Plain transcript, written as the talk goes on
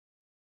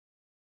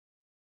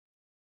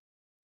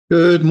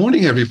Good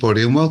morning,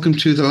 everybody, and welcome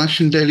to the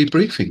Lasham Daily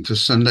Briefing for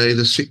Sunday,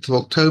 the 6th of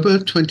October,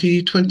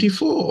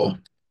 2024.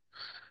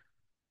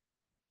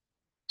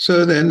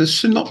 So then the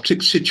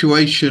synoptic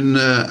situation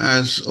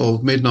as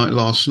of midnight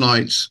last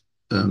night,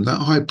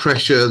 that high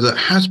pressure that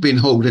has been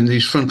holding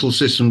these frontal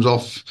systems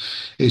off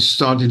is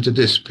starting to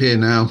disappear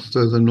now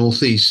further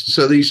northeast.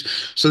 So these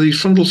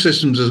frontal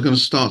systems are going to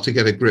start to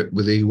get a grip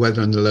with the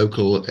weather in the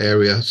local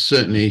area,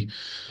 certainly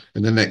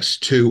in the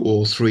next 2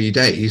 or 3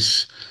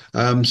 days.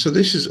 So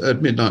this is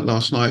at midnight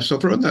last night. So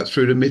I've run that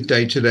through to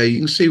midday today. You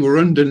can see we're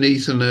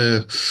underneath an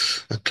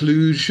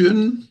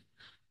occlusion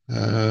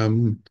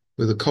um,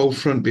 with a cold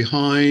front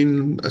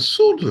behind, a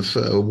sort of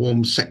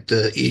warm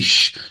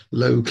sector-ish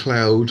low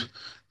cloud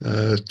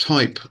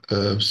type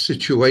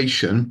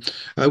situation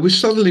with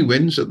southerly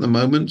winds at the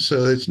moment,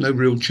 so there's no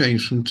real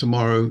change from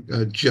tomorrow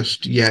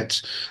just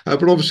yet.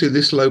 But obviously,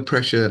 this low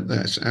pressure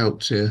that's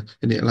out in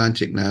the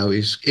Atlantic now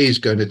is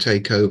going to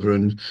take over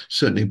and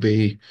certainly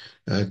be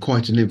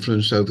quite an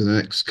influence over the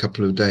next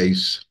couple of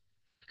days.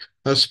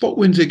 Spot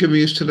winds are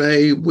giving us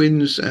today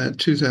winds at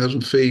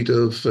 2,000 feet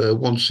of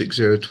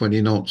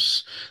 16020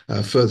 knots,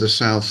 further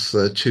south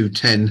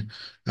 210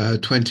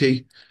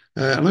 20.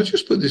 And I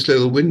just put this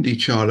little windy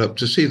chart up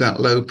to see that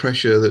low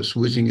pressure that's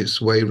whizzing its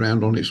way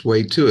around on its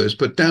way to us.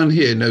 But down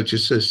here,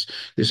 notice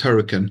this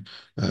hurricane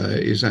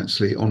is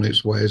actually on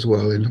its way as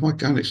well. And if I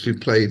can actually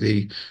play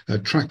the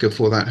tracker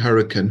for that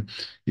hurricane,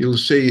 you'll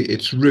see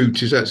its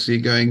route is actually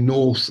going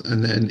north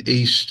and then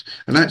east,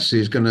 and actually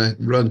is going to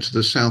run to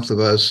the south of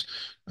us.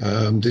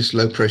 This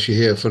low pressure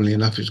here, funnily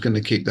enough, is going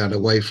to keep that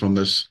away from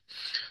us.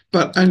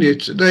 But only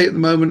today at the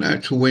moment,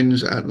 actual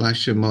winds at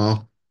Lasham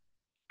are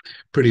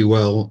pretty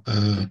well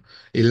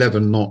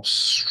 11 knots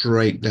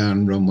straight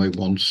down runway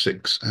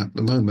 16 at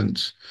the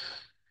moment.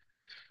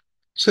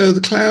 So the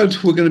cloud,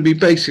 we're going to be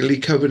basically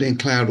covered in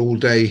cloud all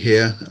day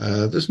here.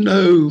 There's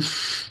no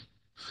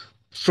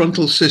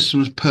frontal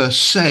systems per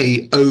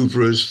se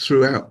over us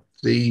throughout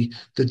the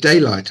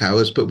daylight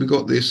hours, but we've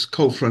got this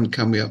cold front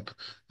coming up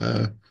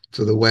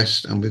to the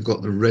west, and we've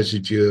got the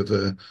residue of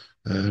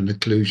an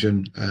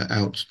occlusion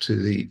out to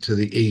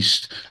the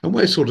east, and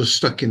we're sort of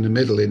stuck in the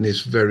middle in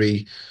this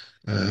very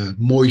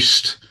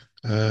moist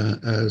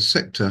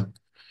sector.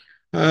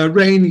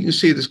 Rain, you can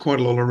see there's quite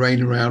a lot of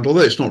rain around,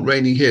 although it's not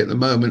raining here at the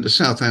moment. At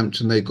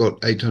Southampton, they've got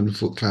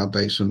 800-foot cloud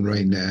base and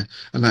rain there,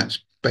 and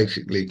that's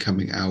basically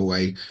coming our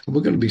way. And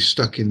we're going to be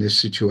stuck in this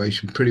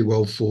situation pretty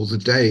well for the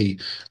day,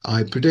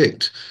 I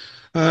predict.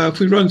 If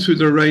we run through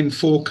the rain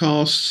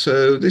forecast,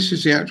 so this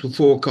is the actual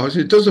forecast.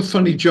 It does a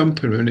funny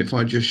jump in if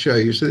I just show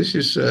you. So this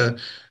is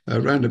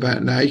around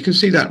about now. You can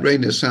see that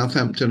rain at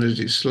Southampton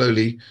as it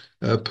slowly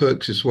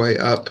perks its way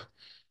up.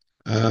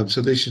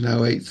 So this is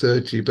now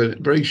 8:30, but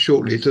very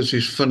shortly it does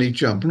this funny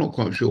jump. I'm not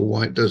quite sure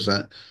why it does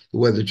that. The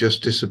weather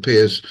just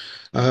disappears.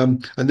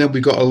 And then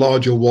we've got a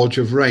larger wodge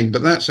of rain,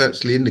 but that's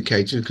actually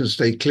indicating it can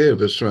stay clear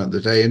of us throughout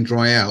the day and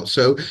dry out.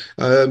 So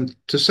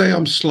to say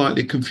I'm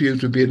slightly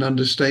confused would be an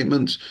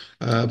understatement,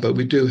 but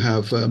we do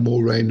have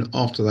more rain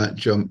after that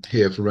jump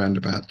here for around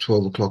about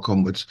 12 o'clock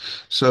onwards.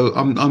 So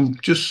I'm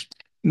just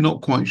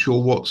not quite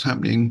sure what's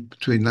happening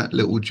between that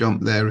little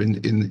jump there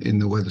in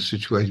the weather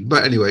situation.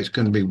 But anyway, it's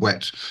going to be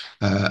wet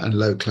and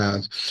low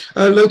clouds.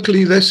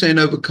 Locally, they're saying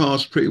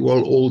overcast pretty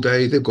well all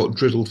day. They've got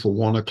drizzle for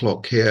 1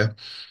 o'clock here.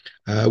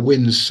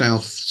 Winds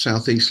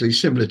southeasterly,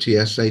 similar to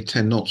yesterday,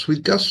 10 knots,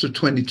 with gusts of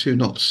 22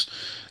 knots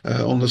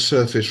on the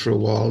surface for a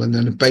while, and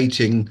then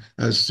abating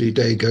as the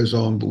day goes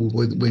on, but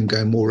with wind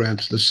going more around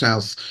to the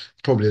south,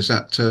 probably as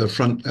that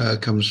front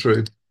comes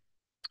through.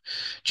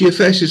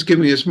 GFS is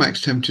giving us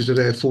max temperatures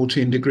today of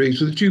 14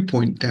 degrees with a dew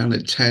point down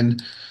at 10.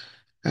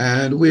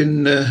 And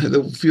when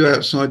the view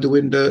outside the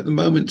window at the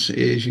moment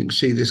is, you can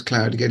see this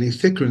cloud getting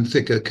thicker and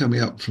thicker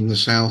coming up from the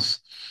south.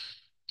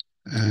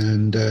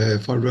 And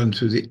if I run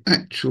through the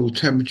actual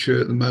temperature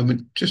at the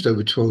moment, just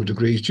over 12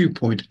 degrees, dew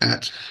point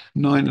at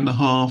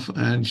 9.5,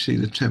 and you see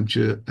the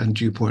temperature and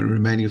dew point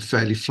remaining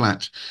fairly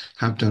flat,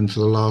 have done for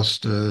the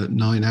last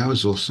 9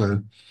 hours or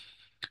so.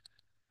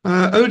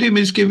 Odium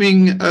is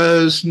giving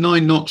us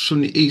 9 knots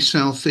from the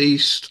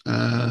east-southeast,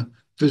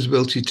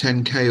 visibility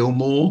 10K or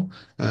more.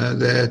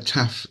 Their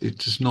TAF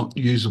it is not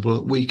usable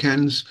at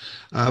weekends.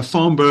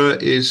 Farnborough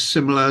is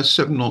similar,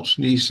 7 knots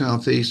from the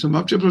east-southeast. And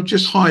I've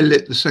just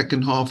highlight the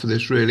second half of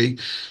this really.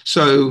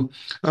 So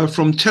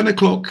from 10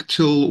 o'clock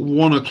till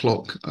 1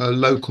 o'clock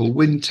local,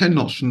 wind 10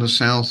 knots from the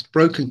south,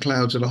 broken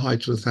clouds at a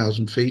height of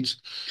 1,000 feet.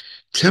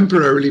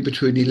 Temporarily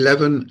between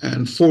 11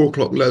 and 4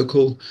 o'clock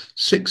local,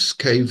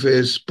 6K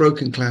viz,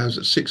 broken clouds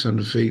at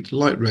 600 feet,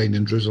 light rain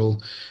and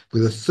drizzle,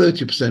 with a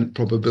 30%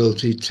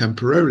 probability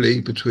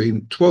temporarily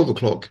between 12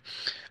 o'clock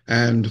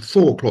and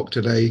 4 o'clock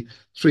today,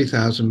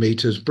 3,000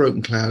 meters,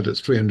 broken cloud at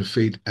 300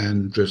 feet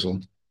and drizzle.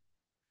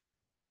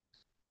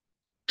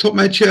 Top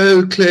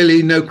Meteo,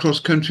 clearly no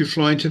cross-country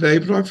flying today,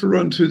 but I've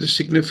run through the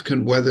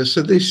significant weather.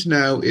 So this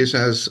now is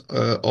as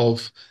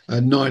of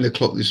 9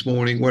 o'clock this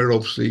morning. We're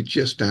obviously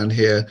just down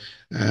here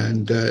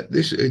And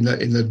this in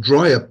the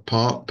drier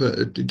part, but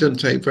it doesn't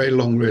take very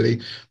long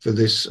really for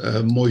this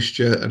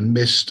moisture and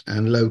mist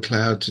and low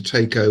cloud to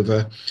take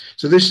over.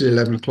 So this is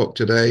 11 o'clock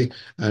today,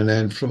 and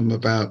then from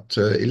about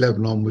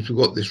 11 onwards, we've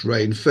got this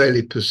rain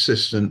fairly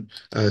persistent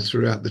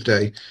throughout the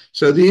day.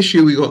 So the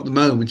issue we got at the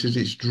moment is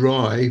it's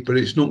dry, but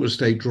it's not going to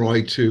stay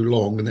dry too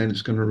long, and then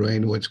it's going to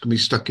rain or it's going to be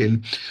stuck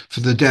in for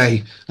the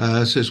day.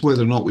 So it's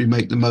whether or not we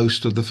make the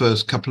most of the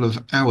first couple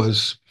of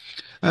hours.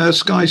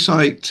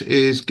 SkySight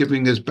is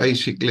giving us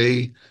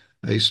basically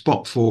a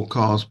spot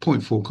forecast,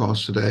 point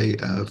forecast today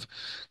of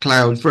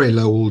clouds very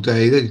low all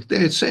day.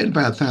 They're saying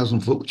about 1,000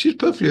 foot, which is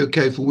perfectly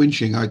okay for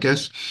winching, I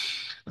guess.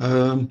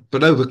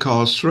 But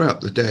overcast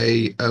throughout the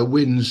day,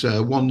 winds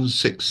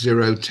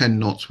 160, 10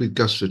 knots with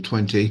gusts of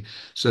 20.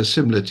 So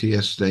similar to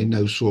yesterday,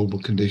 no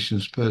sawable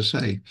conditions per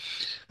se.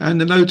 And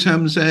the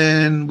NOTAMs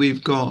then,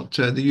 we've got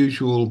the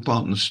usual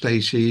Barton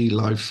Stacey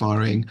live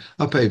firing,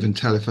 Uphaven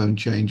telephone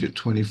change at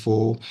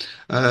 24.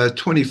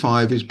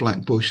 25 is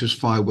Blackbush as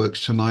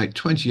fireworks tonight.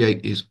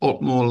 28 is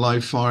Otmore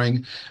live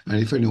firing.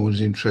 And if anyone's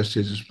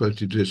interested, I'm supposed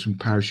to do some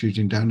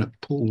parachuting down at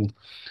Poole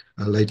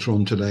later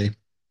on today.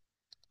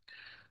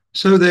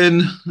 So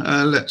then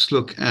let's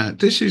look at,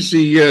 this is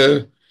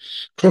the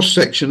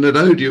cross-section that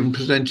Odeon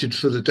presented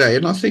for the day,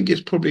 and I think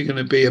it's probably going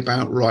to be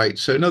about right.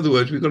 So in other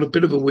words, we've got a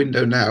bit of a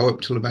window now up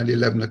till about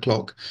 11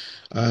 o'clock.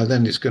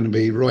 Then it's going to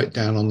be right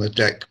down on the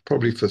deck,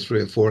 probably for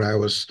 3 or 4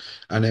 hours,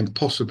 and then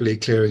possibly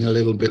clearing a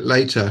little bit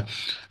later.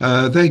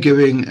 They're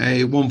giving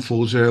a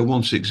 140,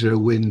 160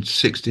 wind,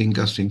 16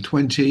 gusting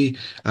 20,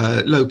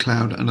 low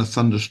cloud and a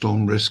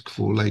thunderstorm risk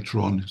for later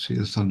on. See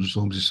the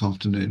thunderstorms this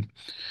afternoon.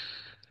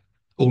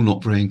 All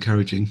not very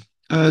encouraging.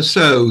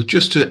 So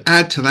just to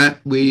add to that,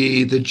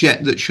 the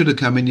jet that should have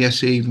come in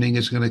yesterday evening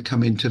is going to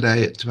come in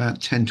today at about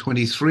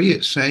 10:23.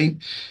 It's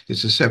saying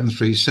it's a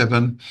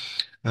 737.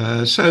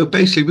 So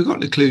basically, we've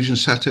got an occlusion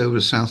sat over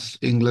South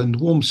England,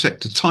 warm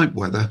sector type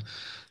weather,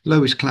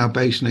 lowest cloud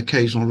base and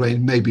occasional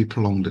rain may be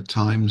prolonged at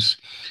times.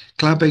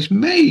 Cloud base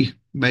may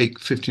make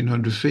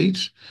 1,500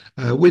 feet.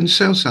 Wind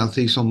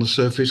south-southeast on the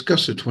surface,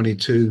 gusts of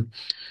 22.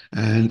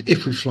 And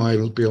if we fly,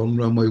 it'll be on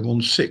runway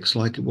 16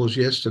 like it was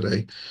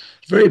yesterday.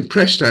 Very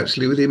impressed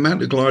actually with the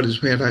amount of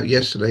gliders we had out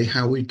yesterday,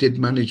 how we did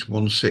manage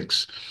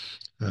 16.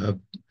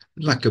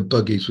 Lack of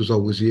buggies was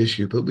always the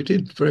issue, but we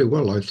did very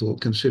well, I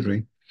thought,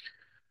 considering.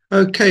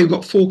 Okay, we've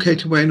got 4K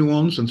to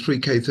ones and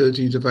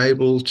 3K13s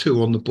available,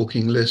 two on the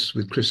booking list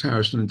with Chris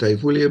Harrison and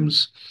Dave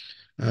Williams.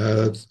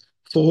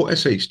 Four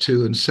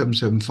SH2 and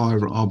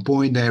 775 are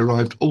Boeing. They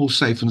arrived all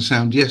safe and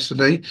sound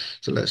yesterday,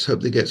 so let's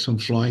hope they get some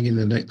flying in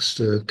the next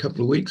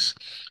couple of weeks.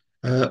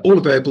 All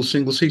available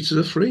single seaters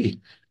are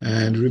free,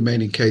 and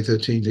remaining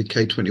K13s and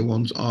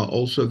K21s are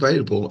also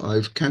available.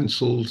 I've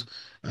cancelled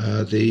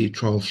the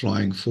trial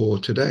flying for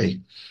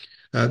today.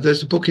 There's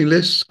the booking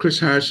list. Chris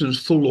Harrison's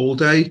full all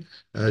day.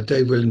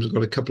 Dave Williams has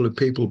got a couple of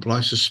people, but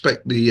I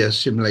suspect the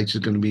simulator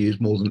is going to be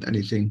used more than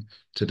anything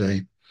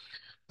today.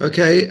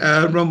 Okay,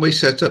 runway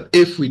setup.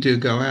 If we do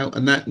go out,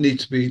 and that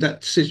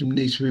decision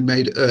needs to be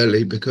made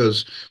early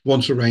because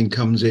once the rain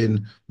comes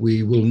in,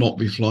 we will not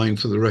be flying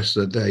for the rest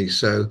of the day.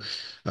 So,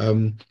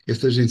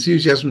 if there's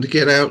enthusiasm to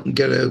get out and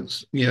get out,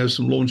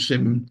 some launch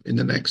sim in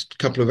the next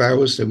couple of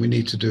hours, then we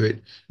need to do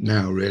it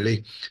now,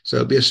 really. So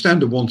it'll be a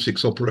standard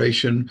 16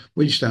 operation,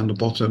 winch down the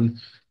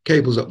bottom,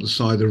 cables up the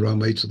side of the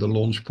runway to the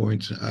launch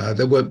point.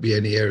 There won't be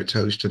any air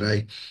tows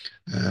today,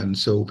 and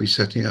so we'll be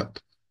setting up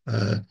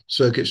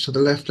circuits to the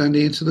left and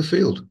into the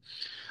field.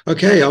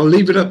 Okay, I'll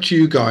leave it up to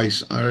you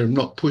guys. I'm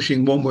not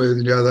pushing one way or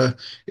the other.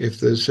 If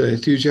there's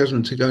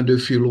enthusiasm to go and do a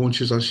few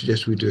launches, I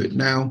suggest we do it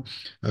now.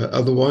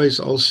 Otherwise,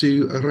 I'll see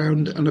you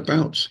around and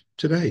about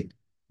today.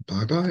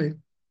 Bye bye.